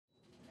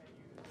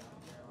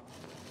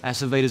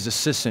Aceveda's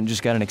assistant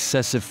just got an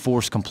excessive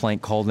force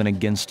complaint called in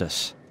against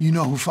us. You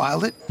know who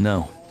filed it?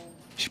 No.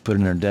 She put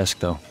it in her desk,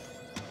 though.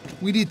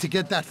 We need to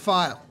get that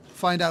file.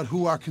 Find out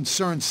who our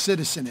concerned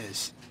citizen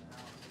is.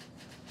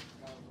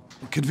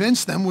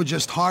 Convince them we're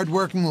just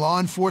hard-working law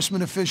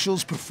enforcement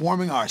officials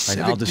performing our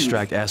civic I'll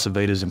distract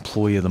Aceveda's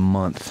Employee of the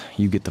Month.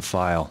 You get the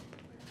file.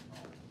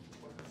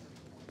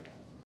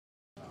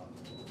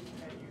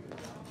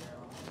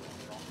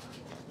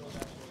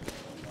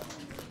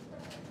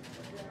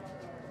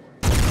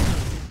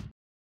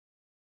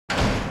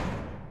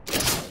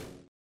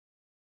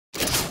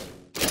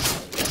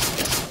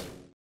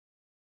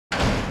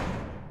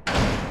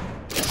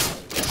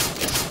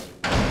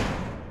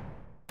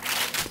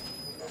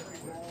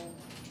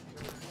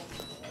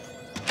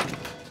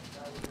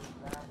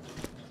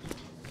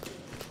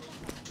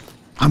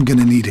 I'm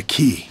gonna need a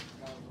key.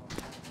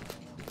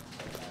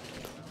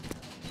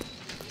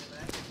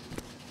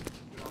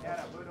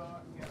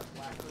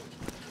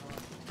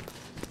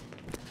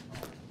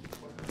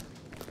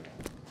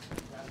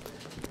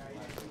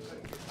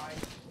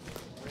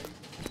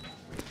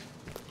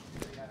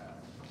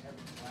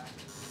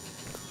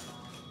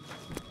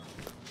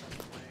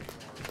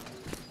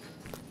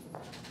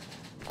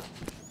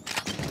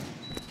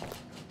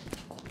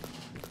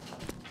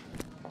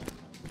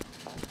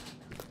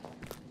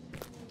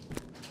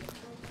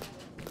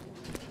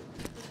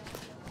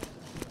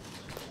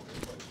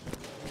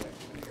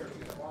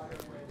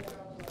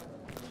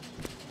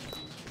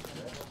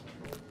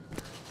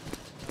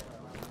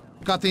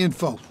 Got the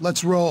info.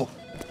 Let's roll.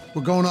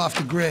 We're going off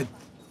the grid.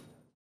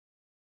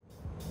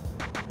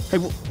 Hey,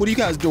 what are you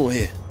guys doing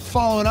here?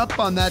 Following up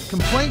on that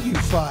complaint you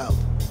filed.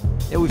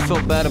 Yeah, we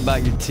felt bad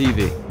about your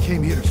TV.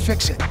 Came here to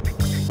fix it.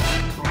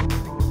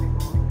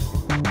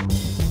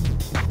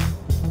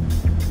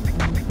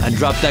 I'd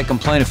drop that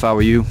complaint if I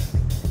were you.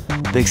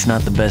 Vic's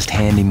not the best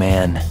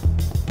handyman.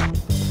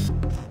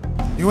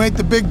 You ain't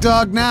the big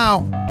dog now.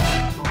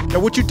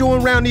 Now, what you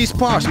doing around these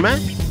parts, man?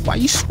 Why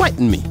you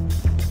sweating me?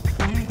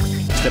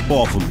 Step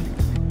off of me.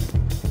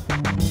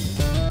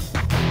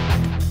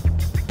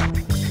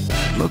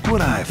 Look what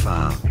I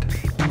found.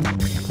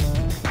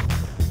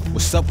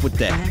 What's up with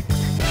that?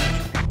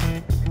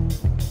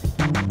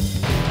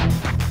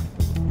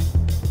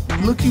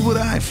 Looky what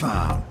I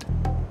found.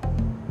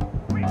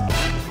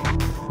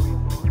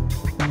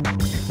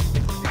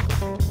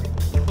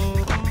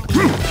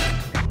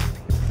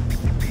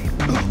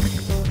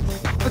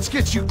 Let's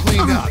get you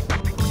cleaned up.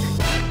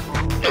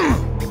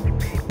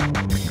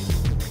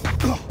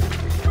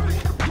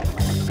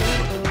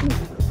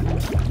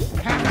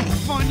 Having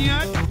fun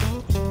yet?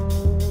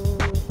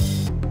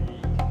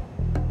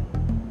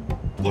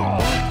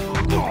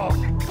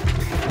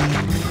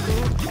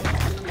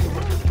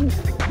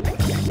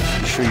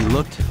 You sure you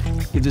looked?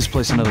 Give this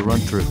place another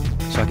run-through,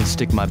 so I can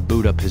stick my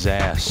boot up his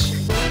ass.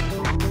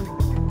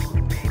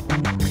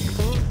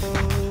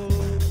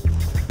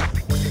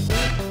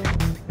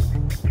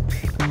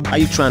 How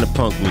you trying to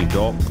punk me,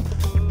 dog?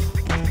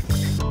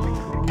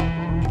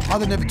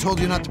 Father never told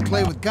you not to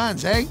play with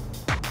guns, eh?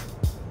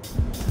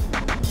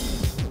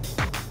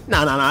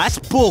 Nah, that's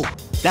bull.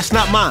 That's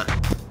not mine.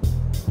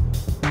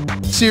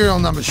 Serial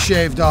number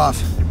shaved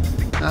off.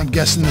 I'm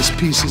guessing this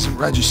piece isn't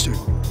registered.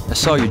 I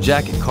saw your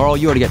jacket, Carl.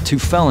 You already got 2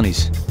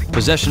 felonies.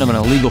 Possession of an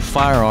illegal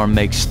firearm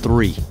makes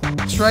 3.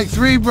 Strike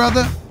 3,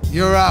 brother.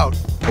 You're out.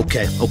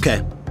 Okay.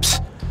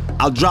 Psst.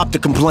 I'll drop the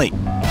complaint.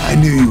 I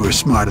knew you were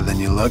smarter than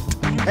you looked.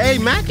 Hey,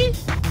 Mackie,